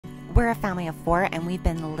We're a family of 4 and we've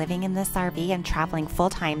been living in this RV and traveling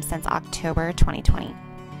full-time since October 2020.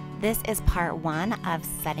 This is part 1 of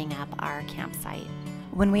setting up our campsite.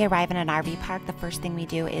 When we arrive in an RV park, the first thing we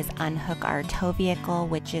do is unhook our tow vehicle,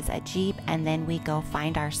 which is a Jeep, and then we go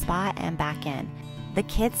find our spot and back in. The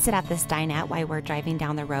kids sit at this dinette while we're driving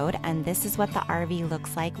down the road, and this is what the RV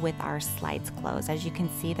looks like with our slides closed. As you can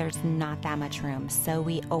see, there's not that much room, so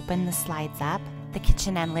we open the slides up. The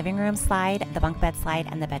kitchen and living room slide, the bunk bed slide,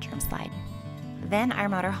 and the bedroom slide. Then our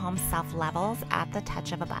motorhome self-levels at the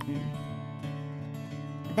touch of a button.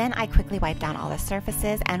 Then I quickly wipe down all the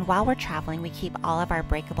surfaces, and while we're traveling, we keep all of our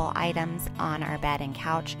breakable items on our bed and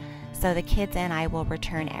couch, so the kids and I will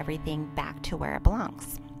return everything back to where it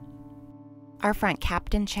belongs. Our front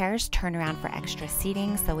captain chairs turn around for extra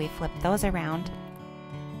seating, so we flip those around.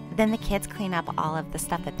 Then the kids clean up all of the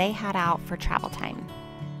stuff that they had out for travel time.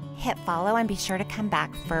 Hit follow and be sure to come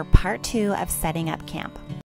back for part 2 of setting up camp.